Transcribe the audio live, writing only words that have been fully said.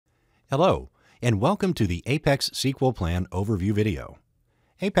Hello, and welcome to the ApexSQL Plan overview video.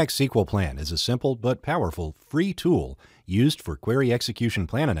 ApexSQL Plan is a simple but powerful free tool used for query execution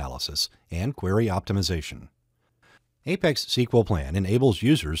plan analysis and query optimization. ApexSQL Plan enables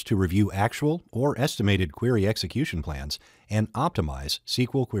users to review actual or estimated query execution plans and optimize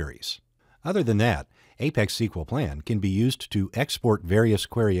SQL queries. Other than that, ApexSQL Plan can be used to export various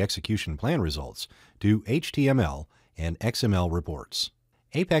query execution plan results to HTML and XML reports.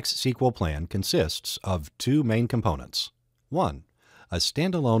 ApexSQL Plan consists of two main components. 1. A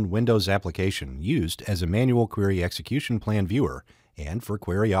standalone Windows application used as a manual query execution plan viewer and for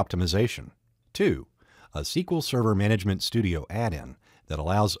query optimization. 2. A SQL Server Management Studio add-in that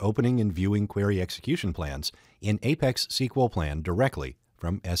allows opening and viewing query execution plans in ApexSQL Plan directly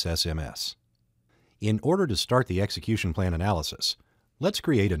from SSMS. In order to start the execution plan analysis, let's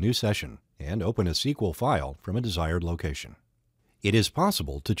create a new session and open a SQL file from a desired location. It is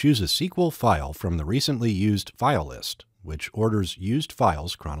possible to choose a SQL file from the recently used file list, which orders used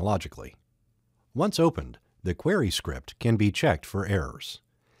files chronologically. Once opened, the query script can be checked for errors.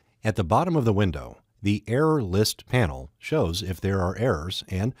 At the bottom of the window, the Error List panel shows if there are errors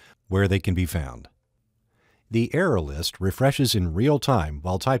and where they can be found. The error list refreshes in real time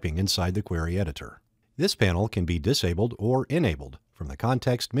while typing inside the query editor. This panel can be disabled or enabled from the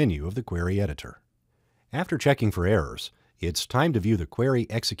context menu of the query editor. After checking for errors, it's time to view the query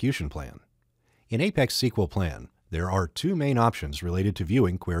execution plan. In ApexSQL Plan, there are two main options related to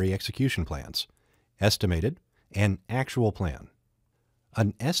viewing query execution plans: estimated and actual plan.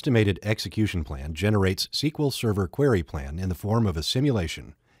 An estimated execution plan generates SQL Server query plan in the form of a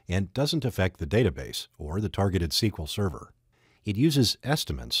simulation and doesn't affect the database or the targeted SQL Server. It uses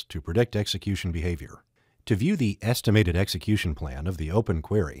estimates to predict execution behavior. To view the estimated execution plan of the open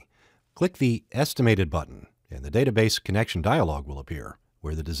query, click the Estimated button, and the Database Connection dialog will appear,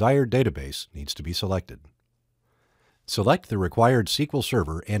 where the desired database needs to be selected. Select the required SQL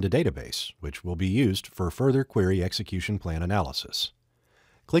Server and a database, which will be used for further query execution plan analysis.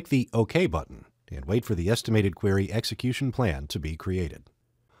 Click the OK button and wait for the estimated query execution plan to be created.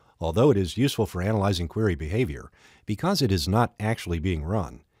 Although it is useful for analyzing query behavior, because it is not actually being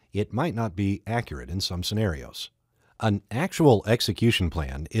run, it might not be accurate in some scenarios. An actual execution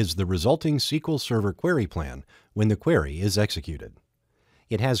plan is the resulting SQL Server query plan when the query is executed.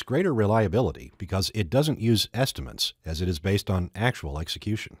 It has greater reliability because it doesn't use estimates, as it is based on actual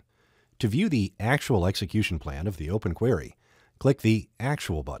execution. To view the actual execution plan of the open query, click the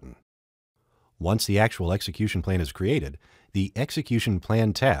Actual button. Once the actual execution plan is created, the Execution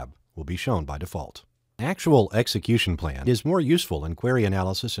Plan tab will be shown by default. Actual execution plan is more useful in query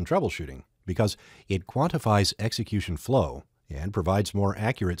analysis and troubleshooting because it quantifies execution flow and provides more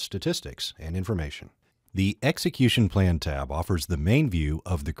accurate statistics and information. The Execution Plan tab offers the main view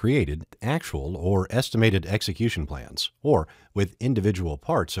of the created actual or estimated execution plans, or with individual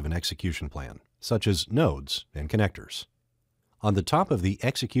parts of an execution plan, such as nodes and connectors. On the top of the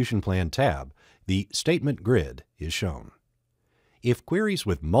Execution Plan tab, the Statement Grid is shown. If queries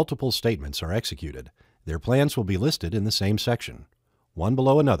with multiple statements are executed, their plans will be listed in the same section, one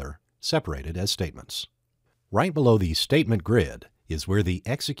below another, separated as statements. Right below the Statement Grid is where the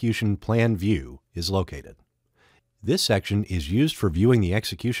Execution Plan View is located. This section is used for viewing the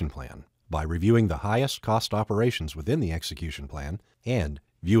execution plan by reviewing the highest cost operations within the execution plan and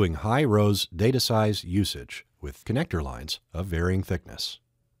viewing high rows data size usage with connector lines of varying thickness.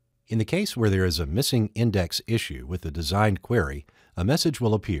 In the case where there is a missing index issue with the designed query, a message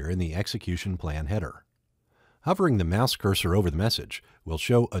will appear in the execution plan header. Hovering the mouse cursor over the message will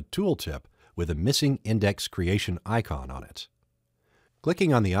show a tooltip with a missing index creation icon on it.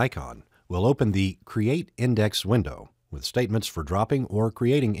 Clicking on the icon will open the Create Index window with statements for dropping or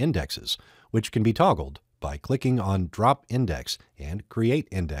creating indexes, which can be toggled by clicking on Drop Index and Create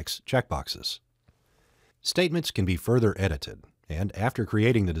Index checkboxes. Statements can be further edited, and after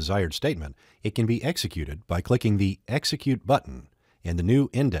creating the desired statement, it can be executed by clicking the Execute button, and the new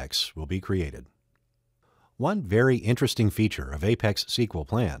index will be created. One very interesting feature of ApexSQL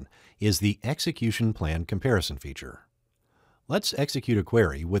Plan is the Execution Plan Comparison feature. Let's execute a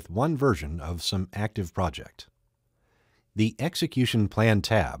query with one version of some active project. The Execution Plan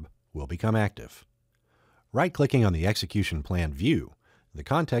tab will become active. Right-clicking on the Execution Plan view, the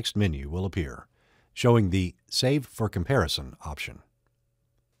context menu will appear, showing the Save for Comparison option.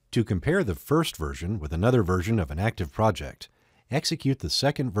 To compare the first version with another version of an active project, execute the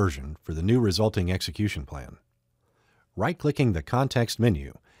second version for the new resulting execution plan. Right-clicking the context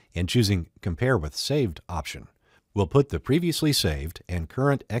menu and choosing Compare with Saved option will put the previously saved and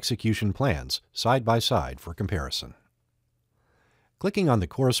current execution plans side by side for comparison. Clicking on the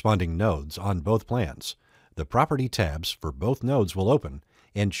corresponding nodes on both plans, the property tabs for both nodes will open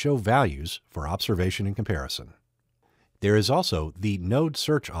and show values for observation and comparison. There is also the Node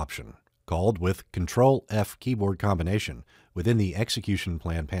Search option, called with Control-F keyboard combination within the Execution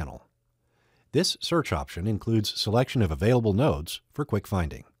Plan panel. This search option includes selection of available nodes for quick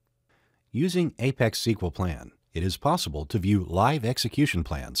finding. Using ApexSQL Plan, it is possible to view live execution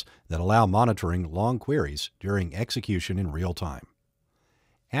plans that allow monitoring long queries during execution in real time.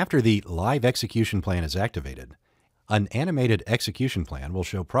 After the live execution plan is activated, an animated execution plan will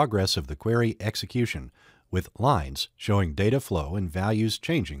show progress of the query execution with lines showing data flow and values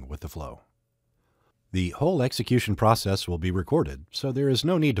changing with the flow. The whole execution process will be recorded, so there is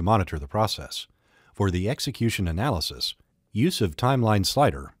no need to monitor the process. For the execution analysis, use of Timeline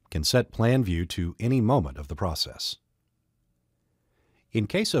slider can set plan view to any moment of the process. In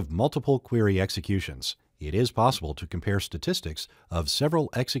case of multiple query executions, it is possible to compare statistics of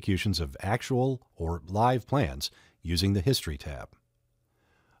several executions of actual or live plans using the History tab.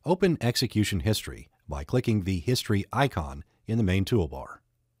 Open Execution History by clicking the History icon in the main toolbar.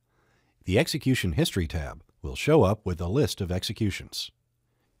 The Execution History tab will show up with a list of executions.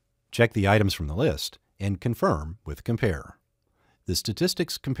 Check the items from the list and confirm with Compare. The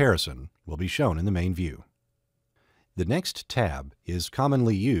statistics comparison will be shown in the main view. The next tab is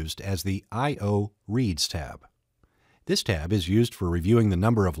commonly used as the I/O Reads tab. This tab is used for reviewing the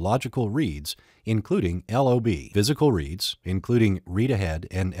number of logical reads, including LOB, physical reads, including read-ahead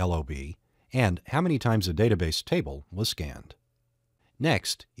and LOB, and how many times a database table was scanned.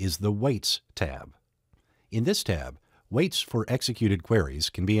 Next is the Weights tab. In this tab, weights for executed queries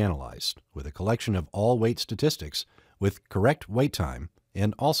can be analyzed with a collection of all wait statistics with correct wait time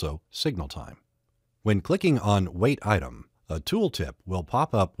and also signal time. When clicking on Wait Item, a tooltip will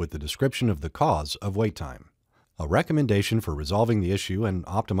pop up with the description of the cause of wait time, a recommendation for resolving the issue and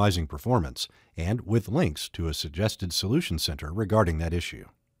optimizing performance, and with links to a suggested solution center regarding that issue.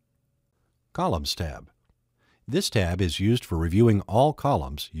 Columns tab. This tab is used for reviewing all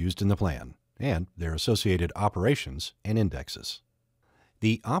columns used in the plan and their associated operations and indexes.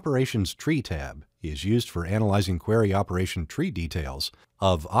 The Operations Tree tab is used for analyzing query operation tree details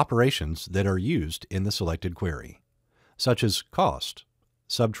of operations that are used in the selected query, such as cost,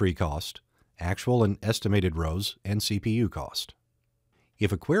 subtree cost, actual and estimated rows, and CPU cost.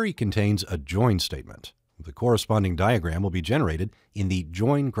 If a query contains a join statement, the corresponding diagram will be generated in the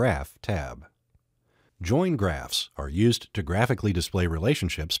Join Graph tab. Join graphs are used to graphically display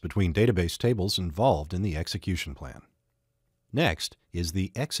relationships between database tables involved in the execution plan. Next is the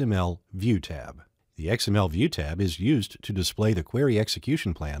Xml View tab. The Xml View tab is used to display the query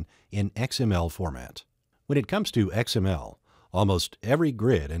execution plan in XML format. When it comes to XML, almost every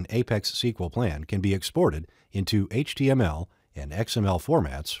grid in ApexSQL Plan can be exported into HTML and XML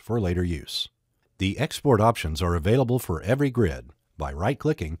formats for later use. The export options are available for every grid by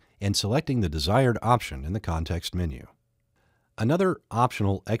right-clicking and selecting the desired option in the context menu. Another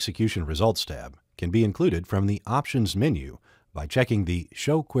optional Execution Results tab can be included from the Options menu by checking the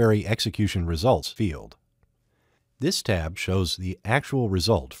Show Query Execution Results field. This tab shows the actual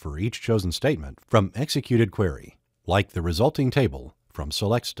result for each chosen statement from executed query, like the resulting table from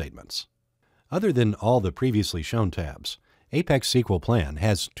select statements. Other than all the previously shown tabs, ApexSQL Plan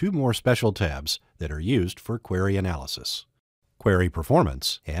has two more special tabs that are used for query analysis: Query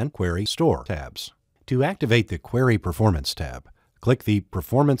Performance and Query Store tabs. To activate the Query Performance tab, click the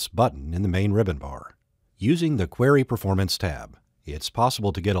Performance button in the main ribbon bar. Using the Query Performance tab, it's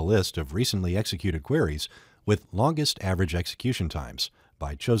possible to get a list of recently executed queries with longest average execution times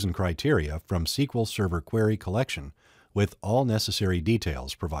by chosen criteria from SQL Server Query Collection with all necessary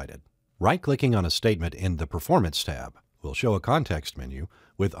details provided. Right-clicking on a statement in the Performance tab will show a context menu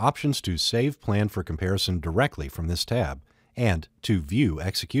with options to save plan for comparison directly from this tab and to view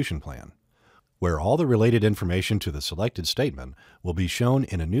execution plan, where all the related information to the selected statement will be shown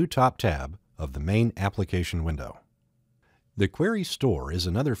in a new top tab of the main application window. The Query Store is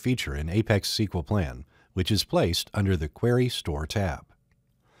another feature in ApexSQL Plan, which is placed under the Query Store tab.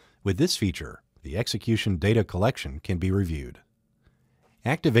 With this feature, the execution data collection can be reviewed.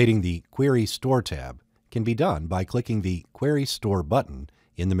 Activating the Query Store tab can be done by clicking the Query Store button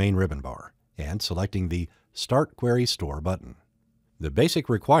in the main ribbon bar and selecting the Start Query Store button. The basic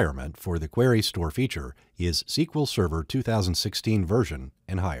requirement for the Query Store feature is SQL Server 2016 version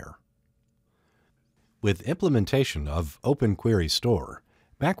and higher. With implementation of Open Query Store,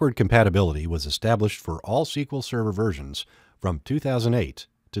 backward compatibility was established for all SQL Server versions from 2008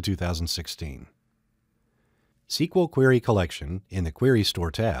 to 2016. SQL Query Collection in the Query Store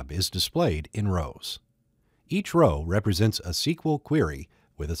tab is displayed in rows. Each row represents a SQL query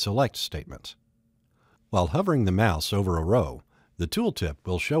with a select statement. While hovering the mouse over a row, the tooltip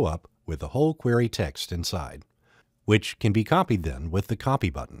will show up with the whole query text inside, which can be copied then with the Copy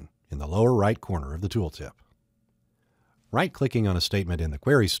button in the lower right corner of the tooltip. Right-clicking on a statement in the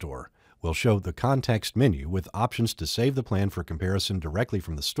Query Store will show the context menu with options to save the plan for comparison directly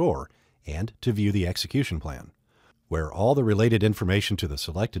from the store and to view the execution plan, where all the related information to the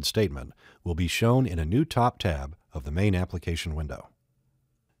selected statement will be shown in a new top tab of the main application window.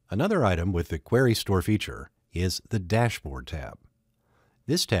 Another item with the Query Store feature is the Dashboard tab.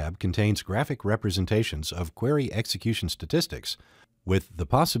 This tab contains graphic representations of query execution statistics with the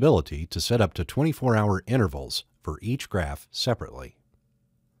possibility to set up to 24-hour intervals for each graph separately.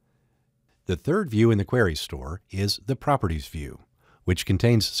 The third view in the Query Store is the Properties view, which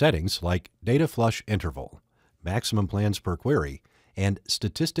contains settings like Data Flush Interval, Maximum Plans per Query, and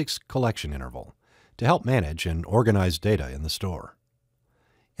Statistics Collection Interval to help manage and organize data in the store.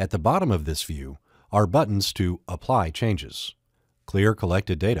 At the bottom of this view are buttons to Apply Changes, Clear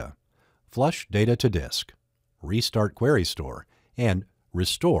Collected Data, Flush Data to Disk, Restart Query Store, and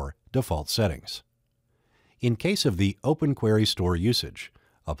Restore Default Settings. In case of the Open Query Store usage,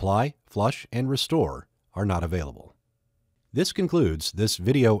 Apply, Flush, and Restore are not available. This concludes this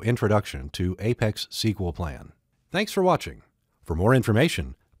video introduction to ApexSQL Plan. Thanks for watching. For more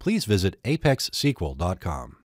information, please visit apexsql.com.